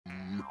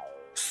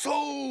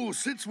So,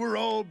 since we're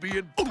all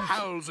being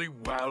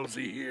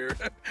palsy-walsy here,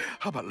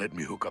 how about letting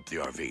me hook up the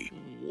RV?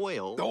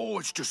 Well... Oh,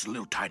 it's just a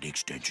little tiny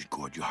extension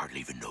cord. You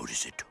hardly even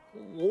notice it.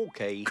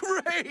 Okay.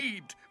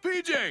 Great!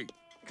 PJ!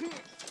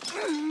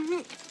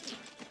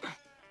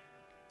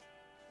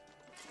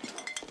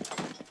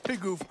 Hey,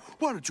 Goof,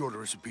 why don't you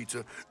order us a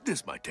pizza?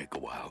 This might take a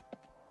while.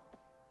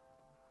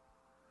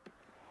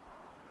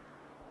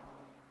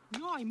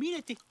 No,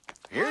 immediately.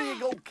 Here you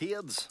go,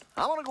 kids.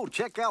 I want to go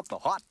check out the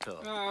hot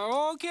tub.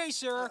 Okay,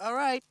 sir. All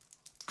right.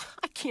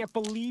 I can't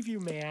believe you,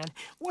 man.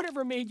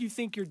 Whatever made you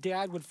think your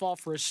dad would fall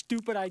for a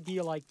stupid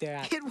idea like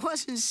that? It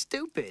wasn't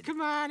stupid.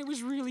 Come on, it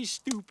was really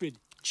stupid.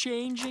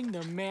 Changing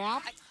the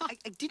map? I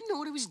didn't know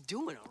what I was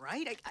doing, all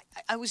right?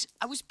 I was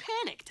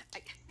panicked.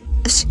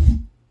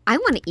 I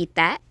want to eat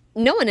that.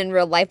 No one in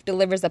real life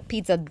delivers a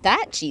pizza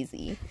that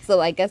cheesy,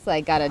 so I guess I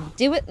gotta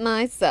do it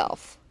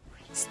myself.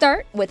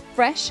 Start with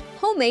fresh,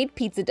 homemade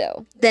pizza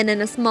dough. Then in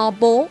a small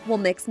bowl, we'll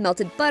mix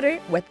melted butter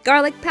with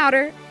garlic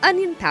powder,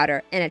 onion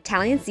powder, and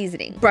Italian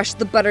seasoning. Brush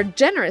the butter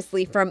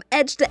generously from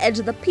edge to edge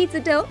of the pizza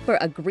dough for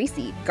a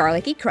greasy,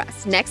 garlicky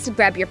crust. Next,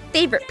 grab your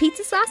favorite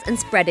pizza sauce and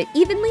spread it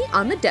evenly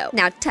on the dough.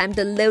 Now time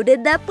to load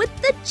it up with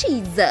the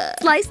cheese.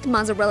 Sliced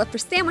mozzarella for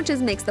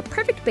sandwiches makes the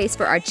perfect base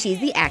for our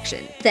cheesy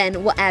action.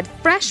 Then we'll add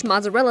fresh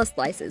mozzarella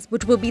slices,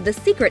 which will be the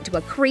secret to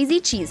a crazy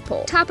cheese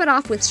pull. Top it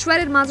off with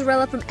shredded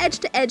mozzarella from edge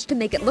to edge to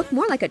make it look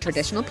more like a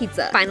traditional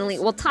pizza. Finally,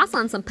 we'll toss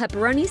on some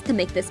pepperonis to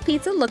make this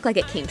pizza look like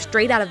it came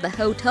straight out of the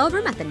hotel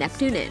room at the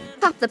Neptune Inn.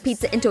 Pop the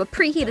pizza into a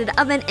preheated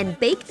oven and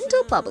bake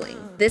until bubbling.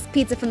 This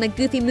pizza from the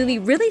Goofy movie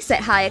really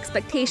set high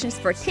expectations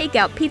for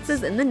takeout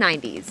pizzas in the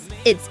 90s.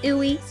 It's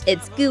ooey,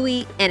 it's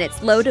gooey, and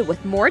it's loaded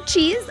with more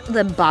cheese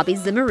than Bobby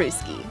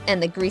Zimmerowski.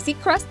 And the greasy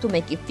crust will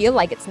make you feel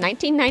like it's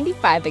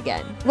 1995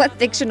 again. What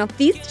fictional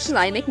feast shall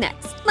I make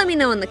next? Let me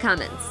know in the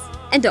comments.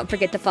 And don't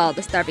forget to follow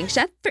The Starving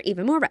Chef for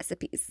even more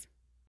recipes.